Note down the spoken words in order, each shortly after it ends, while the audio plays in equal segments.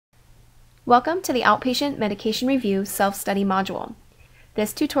Welcome to the Outpatient Medication Review Self-Study module.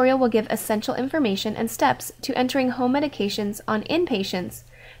 This tutorial will give essential information and steps to entering home medications on inpatients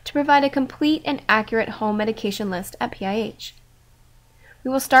to provide a complete and accurate home medication list at PIH.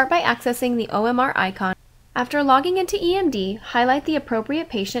 We will start by accessing the OMR icon. After logging into EMD, highlight the appropriate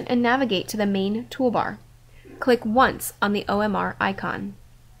patient and navigate to the main toolbar. Click once on the OMR icon.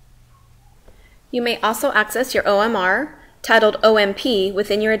 You may also access your OMR titled OMP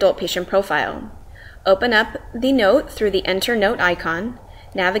within your adult patient profile. Open up the note through the Enter Note icon,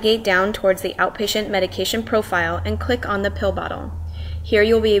 navigate down towards the outpatient medication profile, and click on the pill bottle. Here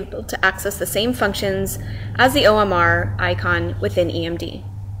you'll be able to access the same functions as the OMR icon within EMD.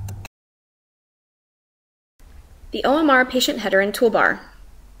 The OMR patient header and toolbar.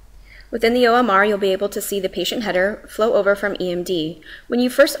 Within the OMR, you'll be able to see the patient header flow over from EMD. When you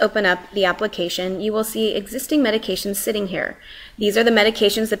first open up the application, you will see existing medications sitting here. These are the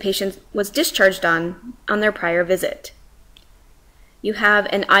medications the patient was discharged on their prior visit. You have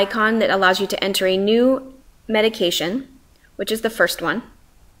an icon that allows you to enter a new medication, which is the first one.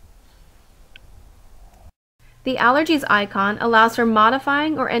 The allergies icon allows for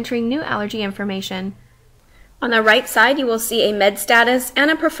modifying or entering new allergy information. On the right side, you will see a med status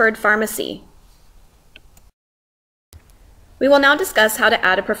and a preferred pharmacy. We will now discuss how to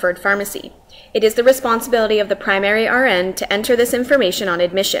add a preferred pharmacy. It is the responsibility of the primary RN to enter this information on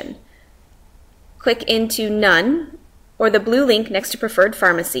admission. Click into None or the blue link next to Preferred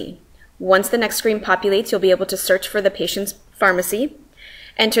Pharmacy. Once the next screen populates, you'll be able to search for the patient's pharmacy,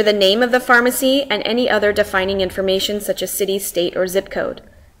 enter the name of the pharmacy and any other defining information such as city, state, or zip code.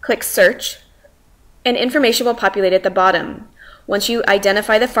 Click Search, and information will populate at the bottom. Once you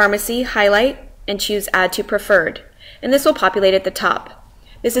identify the pharmacy, highlight and choose Add to Preferred, and this will populate at the top.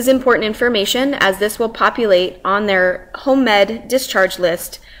 This is important information as this will populate on their home med discharge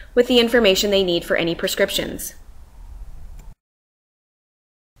list with the information they need for any prescriptions.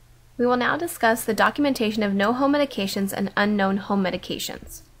 We will now discuss the documentation of no home medications and unknown home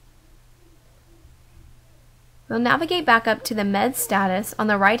medications. We'll navigate back up to the med status on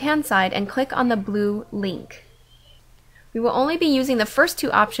the right-hand side and click on the blue link. We will only be using the first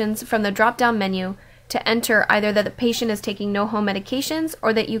two options from the drop-down menu to enter either that the patient is taking no home medications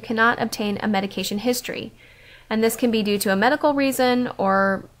or that you cannot obtain a medication history. And this can be due to a medical reason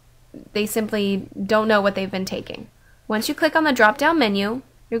or they simply don't know what they've been taking. Once you click on the drop-down menu,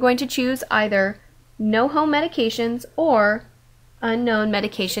 you're going to choose either no home medications or unknown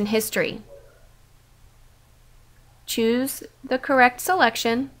medication history. Choose the correct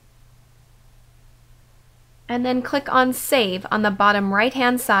selection and then click on Save on the bottom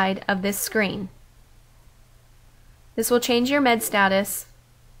right-hand side of this screen. This will change your med status.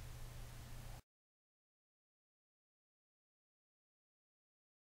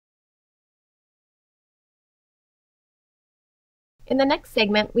 In the next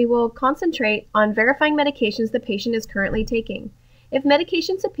segment, we will concentrate on verifying medications the patient is currently taking. If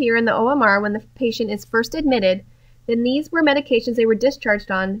medications appear in the OMR when the patient is first admitted, then these were medications they were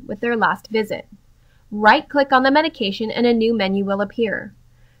discharged on with their last visit. Right-click on the medication and a new menu will appear.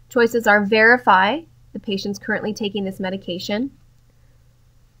 Choices are Verify, the patient's currently taking this medication.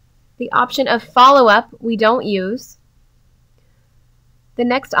 The option of Follow-up we don't use. The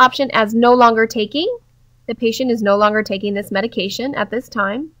next option as No Longer Taking, the patient is no longer taking this medication at this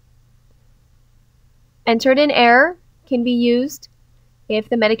time. Entered in Error can be used if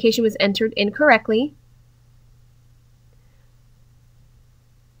the medication was entered incorrectly.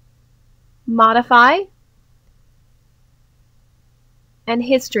 Modify and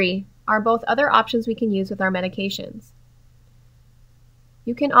History are both other options we can use with our medications.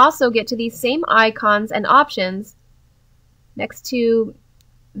 You can also get to these same icons and options next to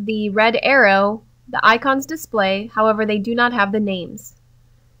the red arrow. The icons display, however, they do not have the names.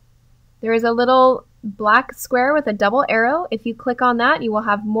 There is a little black square with a double arrow. If you click on that, you will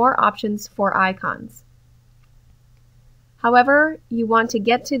have more options for icons. However, you want to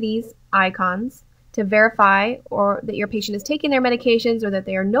get to these icons to verify or that your patient is taking their medications or that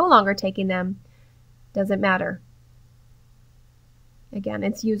they are no longer taking them. Doesn't matter. Again,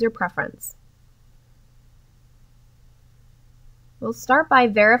 it's user preference. We'll start by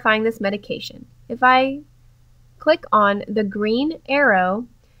verifying this medication. If I click on the green arrow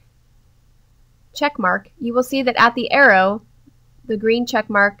check mark, you will see that at the arrow, the green check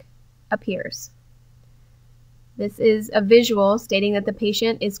mark appears. This is a visual stating that the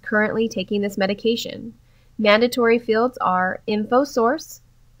patient is currently taking this medication. Mandatory fields are Info Source.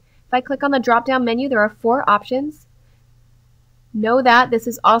 If I click on the drop-down menu, there are 4 options. Know that this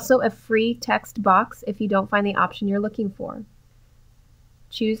is also a free text box if you don't find the option you're looking for.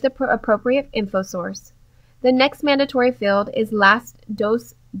 choose the appropriate info source. The next mandatory field is last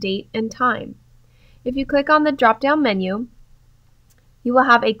dose date and time. If you click on the drop-down menu, you will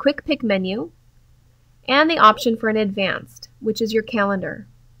have a quick pick menu and the option for an advanced, which is your calendar.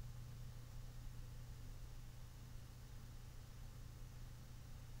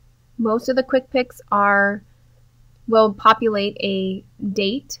 Most of the quick picks will populate a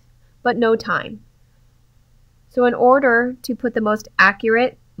date, but no time. So in order to put the most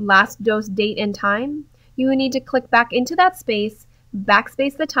accurate last dose date and time, you will need to click back into that space,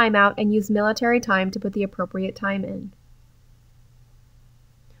 backspace the timeout, and use military time to put the appropriate time in.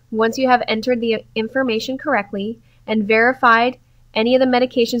 Once you have entered the information correctly and verified any of the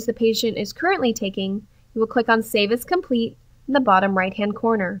medications the patient is currently taking, you will click on Save as Complete in the bottom right-hand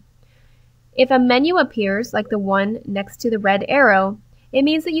corner. If a menu appears, like the one next to the red arrow, it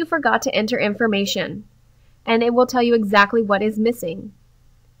means that you forgot to enter information, and it will tell you exactly what is missing.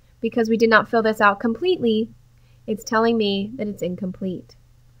 Because we did not fill this out completely, it's telling me that it's incomplete.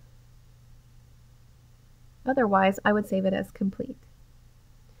 Otherwise, I would save it as complete.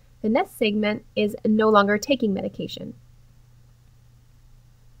 The next segment is no longer taking medication.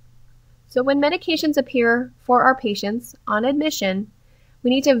 So when medications appear for our patients on admission, we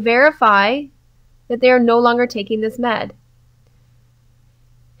need to verify that they are no longer taking this med.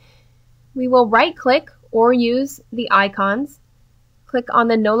 We will right-click or use the icons. Click on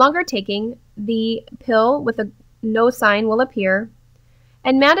the no longer taking, the pill with a no sign will appear,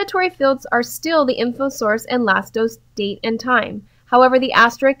 and mandatory fields are still the info source and last dose date and time. However, the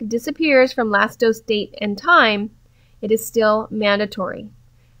asterisk disappears from last dose date and time. It is still mandatory.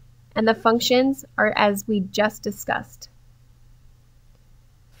 And the functions are as we just discussed.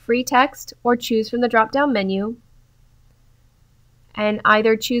 Free text or choose from the drop-down menu, and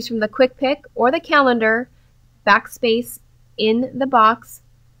either choose from the quick pick or the calendar, backspace in the box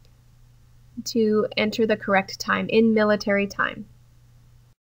to enter the correct time in military time.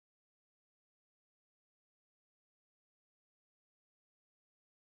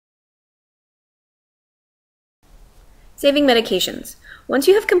 Saving medications. Once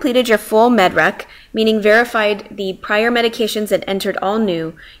you have completed your full MedRec, meaning verified the prior medications and entered all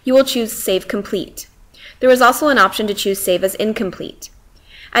new, you will choose Save Complete. There is also an option to choose Save as Incomplete.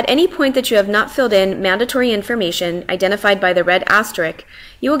 At any point that you have not filled in mandatory information identified by the red asterisk,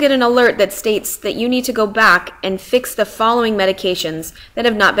 you will get an alert that states that you need to go back and fix the following medications that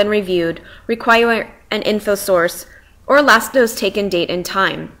have not been reviewed, require an info source, or last dose taken date and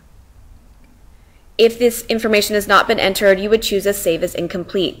time. If this information has not been entered, you would choose a Save as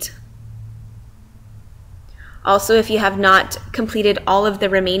Incomplete. Also, if you have not completed all of the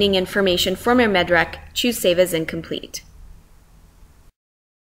remaining information from your MedRec, choose Save as Incomplete.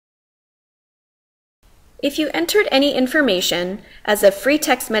 If you entered any information as a free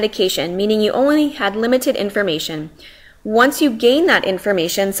text medication, meaning you only had limited information, once you gain that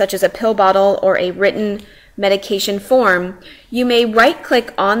information, such as a pill bottle or a written medication form, you may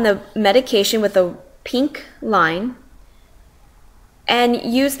right-click on the medication with a pink line and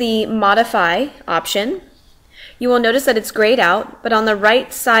use the Modify option. You will notice that it's grayed out, but on the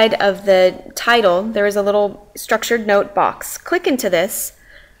right side of the title, there is a little structured note box. Click into this,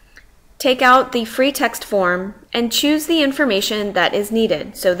 take out the free text form, and choose the information that is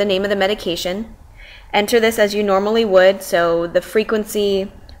needed. So the name of the medication. Enter this as you normally would, so the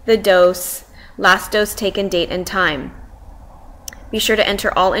frequency, the dose, last dose taken date and time. Be sure to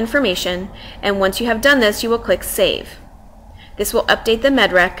enter all information, and once you have done this, you will click Save. This will update the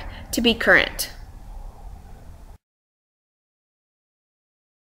MedRec to be current.